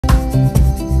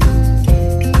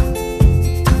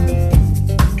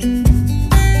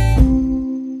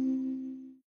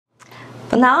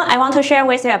But now I want to share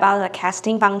with you about the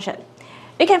casting function.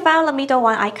 You can find the middle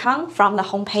one icon from the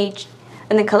home page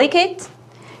and then click it.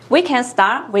 We can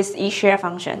start with eShare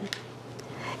function.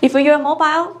 If your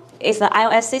mobile is an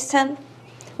iOS system,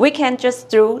 we can just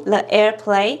do the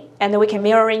AirPlay and we can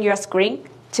mirroring your screen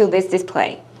to this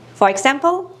display. For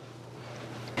example,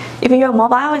 if your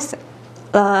mobile is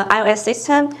the iOS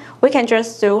system, we can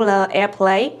just do the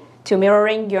AirPlay to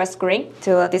mirroring your screen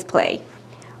to the display.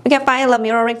 We can find the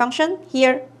mirroring function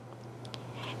here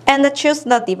and choose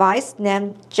the device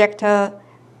named JECTOR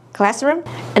Classroom.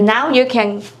 And now you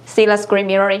can see the screen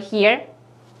mirroring here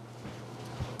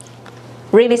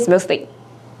really smoothly.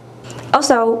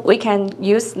 Also, we can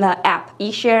use the app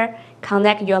eShare,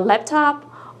 connect your laptop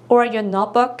or your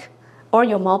notebook or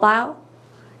your mobile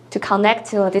to connect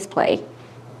to the display.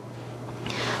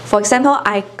 For example,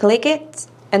 I click it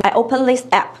and I open this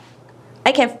app.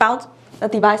 I can find the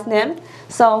device name,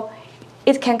 so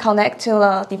it can connect to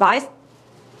the device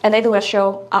and it will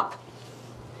show up.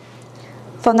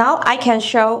 For now, I can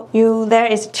show you there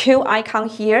is two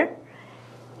icons here,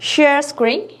 share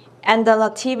screen and the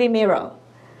TV mirror.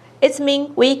 It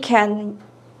means we can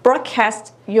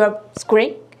broadcast your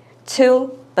screen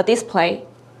to the display.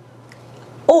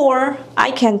 Or I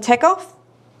can take off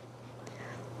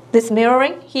this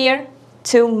mirroring here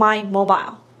to my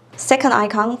mobile. Second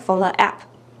icon for the app.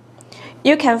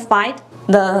 You can find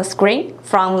the screen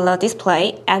from the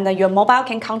display and your mobile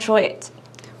can control it.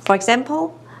 For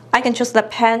example, I can choose the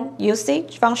pen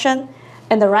usage function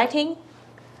and the writing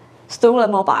through the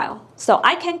mobile. So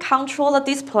I can control the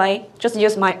display, just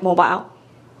use my mobile.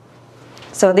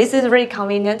 So this is really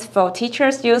convenient for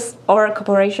teachers use or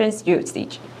corporations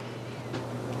usage.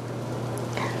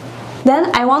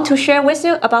 Then I want to share with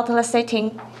you about the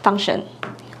setting function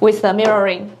with the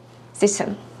mirroring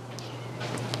system.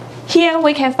 Here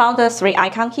we can find the three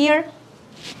icons here.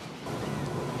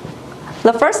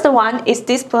 The first one is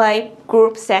display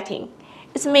group setting.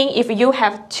 It means if you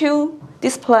have two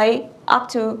display up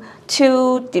to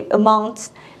two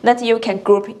amounts that you can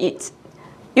group it.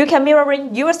 You can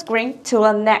mirroring your screen to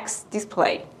the next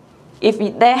display if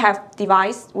they have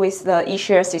device with the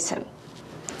eShare system.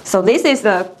 So this is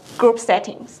the group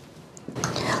settings.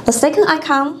 The second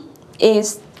icon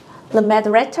is the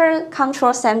moderator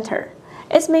control center.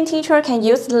 It means teacher can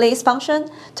use this function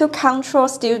to control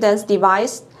students'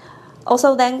 device,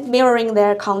 also then mirroring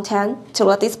their content to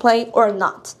the display or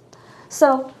not.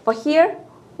 So for here,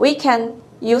 we can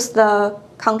use the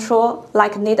control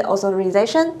like need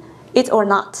authorization, it or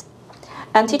not.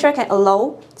 And teacher can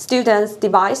allow students'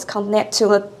 device connect to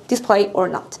the display or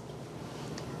not.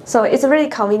 So it's really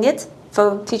convenient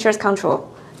for teachers'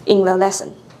 control in the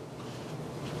lesson.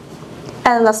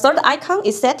 And the third icon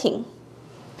is setting.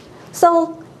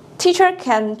 So teacher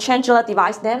can change the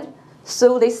device name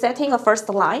through this setting of first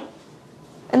line,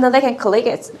 and then they can click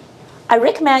it. I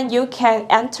recommend you can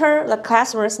enter the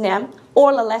classroom's name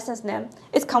or the lesson's name.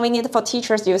 It's convenient for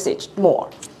teachers' usage more.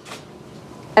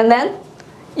 And then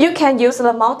you can use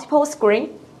the multiple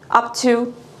screen up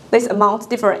to this amount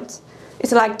different.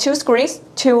 It's like 2 screens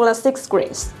to the 6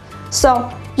 screens. So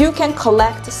you can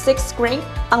collect 6 screens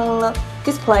on the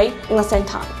display in the same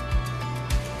time.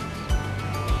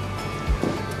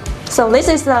 So this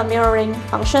is the mirroring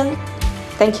function.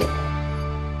 Thank you.